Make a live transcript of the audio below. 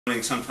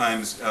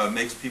sometimes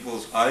makes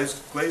people's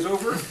eyes glaze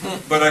over,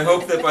 but I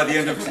hope that by the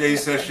end of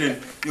today's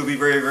session you'll be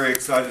very, very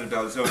excited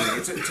about zoning.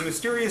 It's a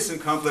mysterious and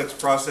complex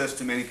process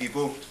to many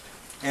people,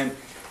 and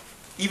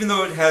even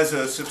though it has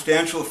a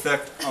substantial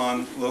effect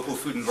on local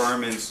food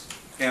environments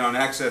and on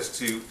access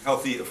to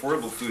healthy,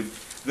 affordable food,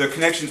 the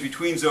connections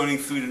between zoning,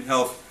 food, and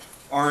health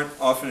aren't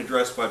often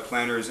addressed by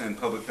planners and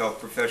public health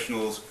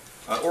professionals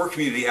or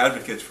community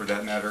advocates for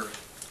that matter.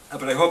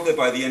 But I hope that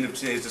by the end of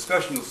today's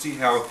discussion you'll see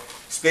how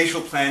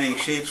spatial planning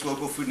shapes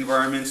local food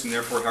environments and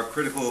therefore how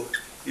critical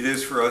it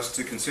is for us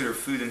to consider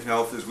food and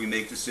health as we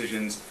make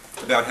decisions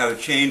about how to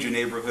change a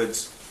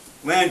neighborhood's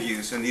land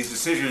use. And these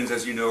decisions,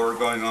 as you know, are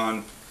going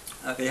on,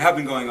 they have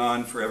been going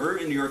on forever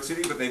in New York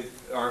City, but they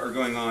are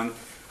going on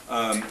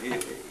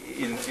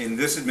in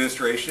this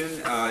administration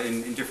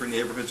in different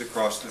neighborhoods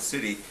across the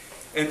city.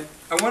 And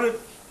I want to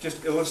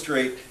just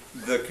illustrate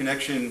the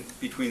connection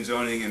between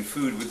zoning and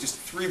food with just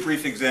three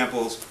brief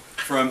examples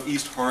from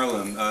East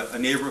Harlem, a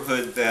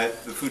neighborhood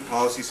that the Food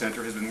Policy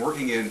Center has been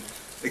working in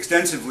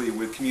extensively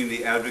with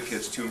community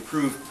advocates to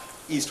improve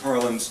East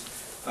Harlem's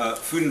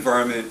food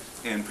environment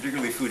and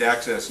particularly food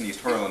access in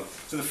East Harlem.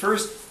 So the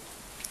first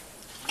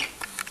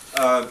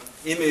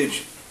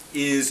image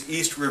is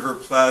East River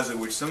Plaza,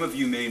 which some of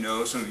you may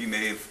know, some of you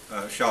may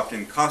have shopped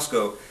in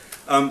Costco.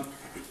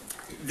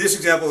 This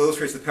example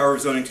illustrates the power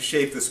of zoning to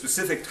shape the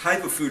specific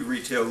type of food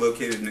retail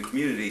located in a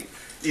community.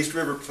 East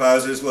River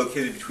Plaza is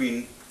located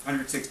between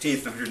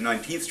 116th and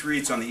 119th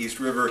Streets on the East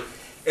River,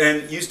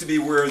 and used to be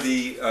where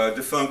the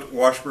defunct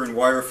Washburn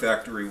Wire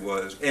Factory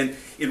was. And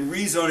in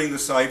rezoning the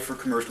site for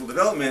commercial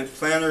development,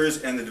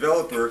 planners and the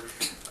developer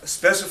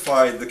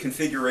specified the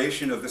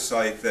configuration of the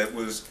site that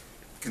was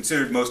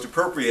considered most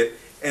appropriate,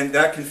 and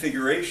that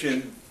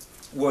configuration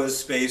was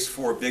space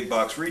for big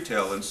box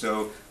retail. And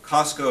so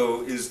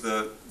Costco is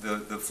the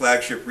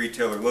flagship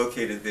retailer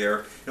located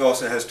there. It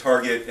also has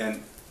Target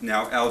and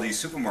now Aldi's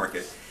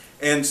supermarket.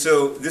 And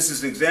so this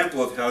is an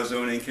example of how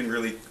zoning can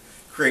really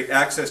create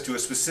access to a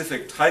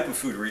specific type of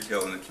food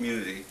retail in the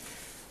community.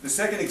 The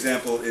second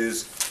example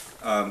is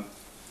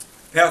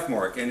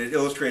Pathmark, and it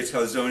illustrates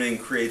how zoning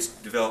creates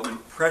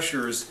development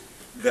pressures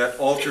that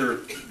alter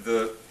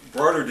the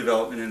broader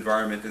development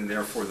environment and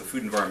therefore the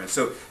food environment.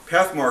 So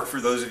Pathmark,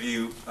 for those of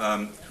you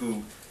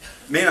who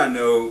may not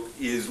know,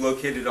 is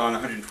located on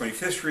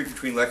 125th Street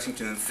between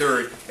Lexington and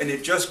 3rd, and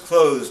it just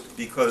closed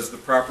because the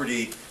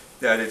property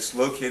that it's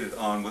located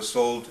on was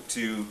sold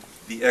to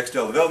the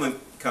Exdell Development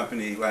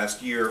Company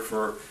last year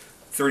for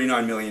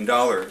 $39 million.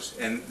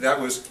 And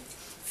that was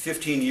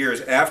 15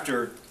 years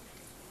after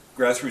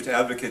grassroots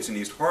advocates in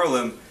East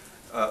Harlem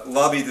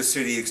lobbied the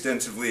city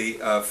extensively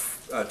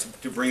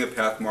to bring a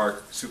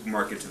Pathmark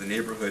supermarket to the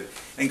neighborhood,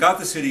 and got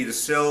the city to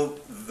sell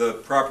the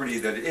property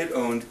that it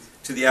owned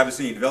to the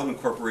Abyssinia Development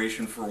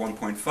Corporation for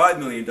 $1.5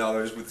 million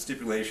with the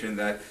stipulation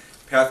that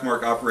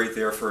Pathmark operate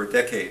there for a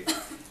decade.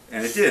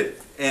 And it did.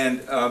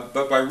 And,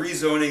 but by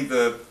rezoning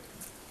the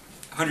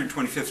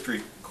 125th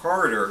Street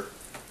corridor,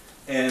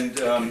 and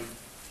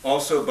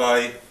also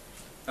by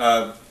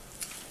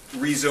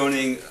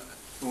rezoning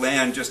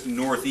land just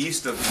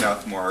northeast of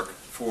Pathmark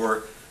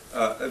for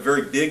a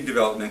very big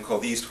development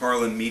called the East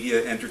Harlem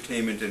Media,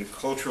 Entertainment, and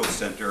Cultural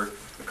Center,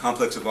 a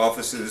complex of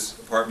offices,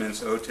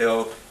 apartments,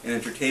 hotel, and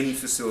entertainment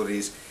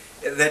facilities,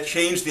 that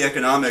changed the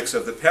economics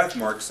of the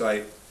Pathmark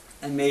site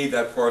and made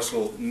that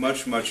parcel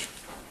much, much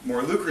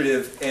more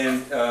lucrative,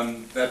 and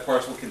that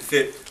parcel can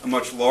fit a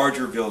much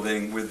larger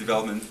building with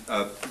development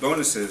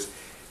bonuses.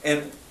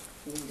 And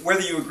whether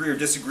you agree or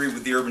disagree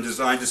with the urban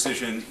design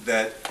decision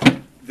that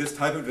this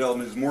type of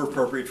development is more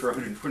appropriate for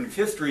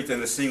 125th Street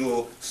than a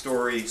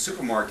single-story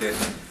supermarket,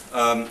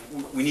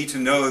 we need to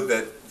know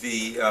that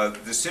the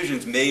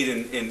decisions made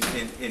in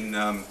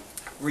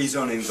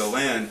rezoning the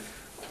land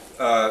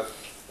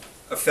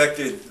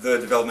affected the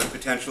development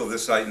potential of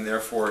this site and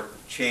therefore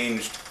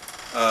changed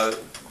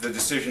the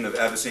decision of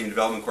Abyssinia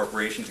Development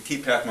Corporation to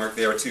keep Pathmark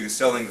there to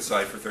selling the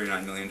site for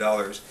 $39 million.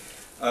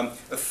 A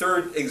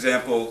third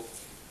example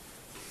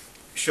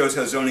shows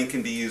how zoning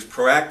can be used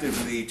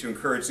proactively to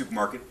encourage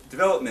supermarket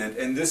development,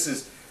 and this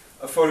is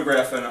a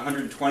photograph on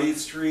 120th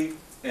Street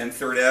and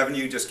 3rd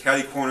Avenue, just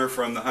catty-corner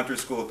from the Hunter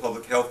School of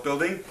Public Health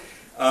building.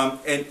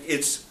 And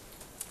it's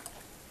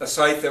a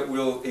site that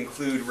will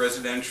include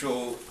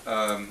residential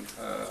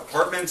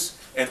apartments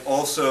and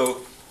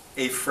also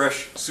a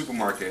fresh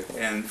supermarket.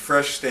 And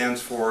fresh stands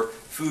for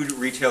food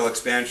retail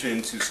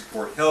expansion to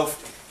support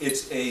health.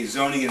 It's a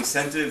zoning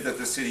incentive that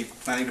the city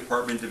planning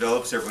department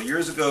developed several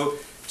years ago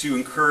to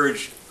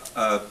encourage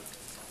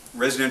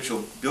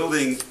residential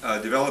building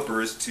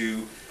developers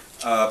to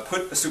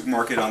put a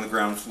supermarket on the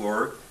ground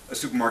floor, a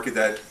supermarket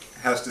that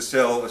has to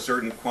sell a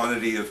certain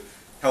quantity of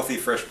healthy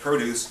fresh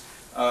produce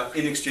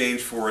in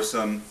exchange for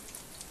some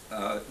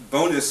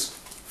bonus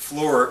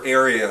floor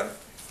area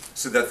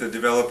so that the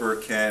developer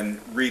can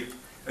reap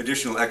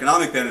additional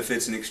economic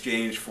benefits in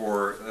exchange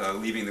for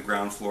leaving the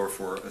ground floor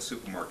for a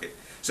supermarket.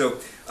 So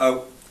I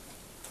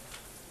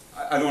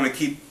don't want to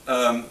keep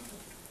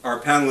our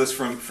panelists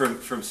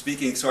from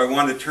speaking, so I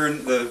want to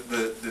turn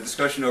the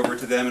discussion over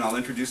to them, and I'll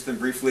introduce them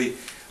briefly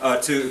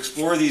to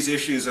explore these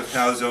issues of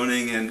how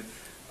zoning and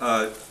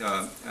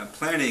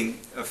planning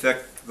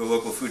affect the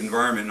local food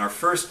environment. And our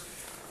first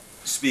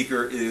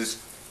speaker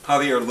is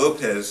Javier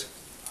Lopez,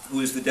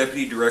 who is the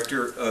Deputy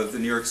Director of the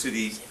New York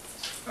City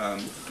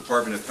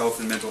Department of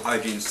Health and Mental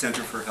Hygiene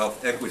Center for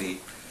Health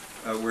Equity,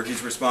 where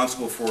he's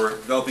responsible for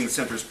developing the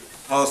center's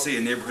policy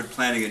and neighborhood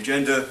planning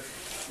agenda,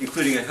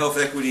 including a health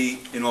equity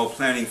in all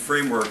planning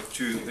framework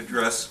to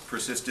address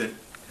persistent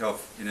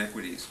health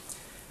inequities.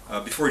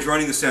 Before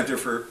joining the Center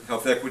for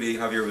Health Equity,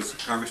 Javier was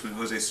Congressman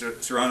Jose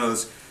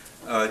Serrano's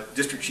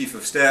District Chief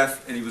of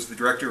Staff, and he was the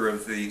Director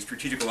of the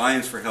Strategic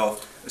Alliance for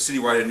Health, a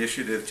citywide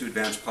initiative to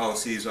advance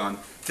policies on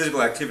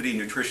physical activity,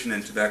 nutrition,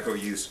 and tobacco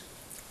use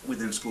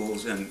within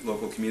schools and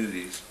local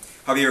communities.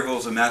 Javier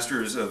holds a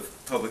Master's of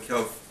Public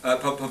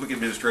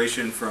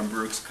Administration from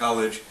Baruch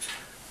College,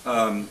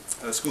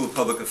 School of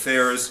Public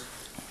Affairs,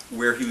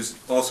 where he was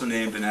also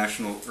named a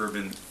National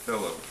Urban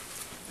Fellow.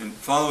 And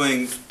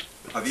following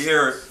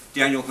Javier,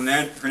 Daniel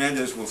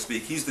Hernandez will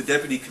speak. He's the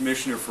Deputy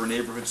Commissioner for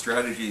Neighborhood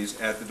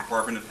Strategies at the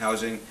Department of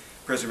Housing,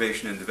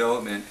 Preservation, and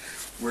Development,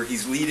 where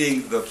he's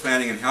leading the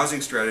planning and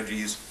housing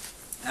strategies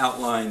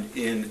outlined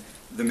in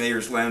the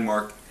Mayor's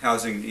Landmark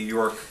Housing New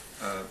York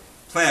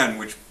plan,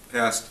 which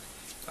passed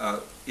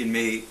in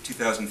May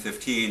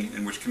 2015,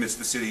 and which commits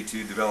the city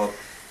to develop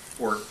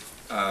or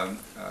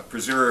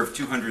preserve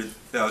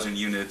 200,000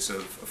 units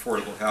of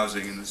affordable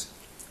housing in this,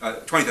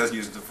 20,000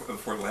 units of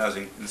affordable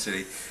housing in the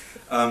city.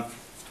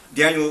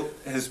 Daniel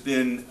has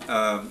been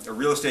a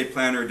real estate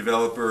planner,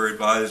 developer,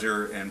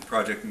 advisor, and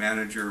project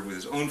manager with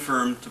his own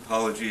firm,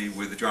 Topology,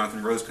 with the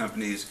Jonathan Rose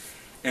Companies,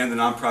 and the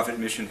nonprofit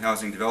Mission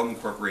Housing Development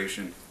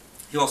Corporation.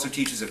 He also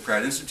teaches at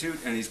Pratt Institute,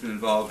 and he's been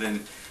involved in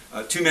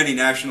too many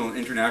national and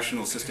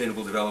international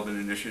sustainable development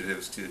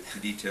initiatives to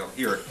detail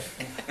here.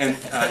 And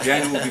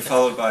Daniel will be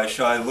followed by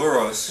Shai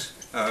Louros,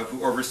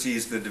 who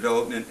oversees the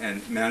development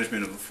and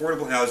management of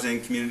affordable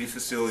housing, community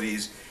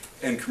facilities,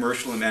 and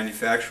commercial and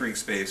manufacturing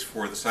space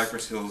for the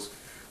Cypress Hills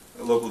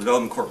Local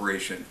Development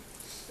Corporation,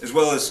 as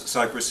well as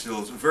Cypress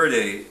Hills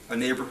Verde, a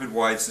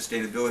neighborhood-wide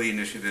sustainability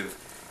initiative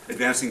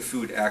advancing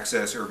food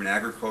access, urban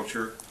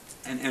agriculture,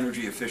 and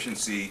energy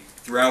efficiency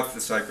throughout the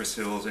Cypress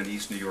Hills and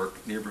East New York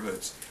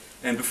neighborhoods.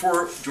 And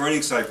before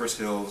joining Cypress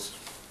Hills,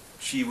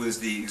 she was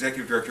the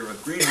Executive Director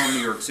of Green Home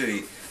New York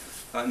City,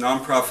 a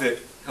nonprofit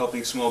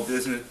helping small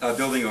business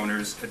building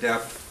owners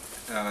adapt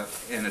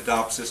and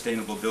adopt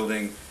sustainable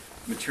building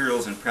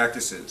materials and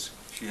practices.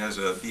 She has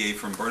a BA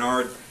from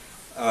Barnard,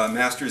 a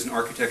Master's in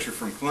Architecture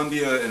from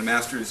Columbia, and a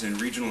Master's in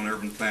Regional and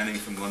Urban Planning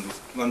from the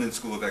London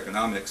School of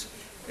Economics,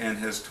 and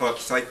has taught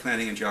site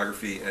planning and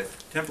geography at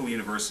Temple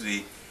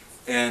University,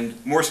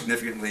 and more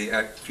significantly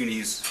at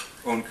CUNY's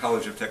own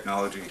College of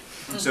Technology.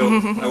 So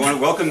I want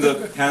to welcome the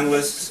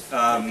panelists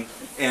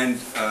and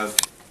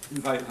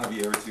invite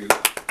Javier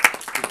to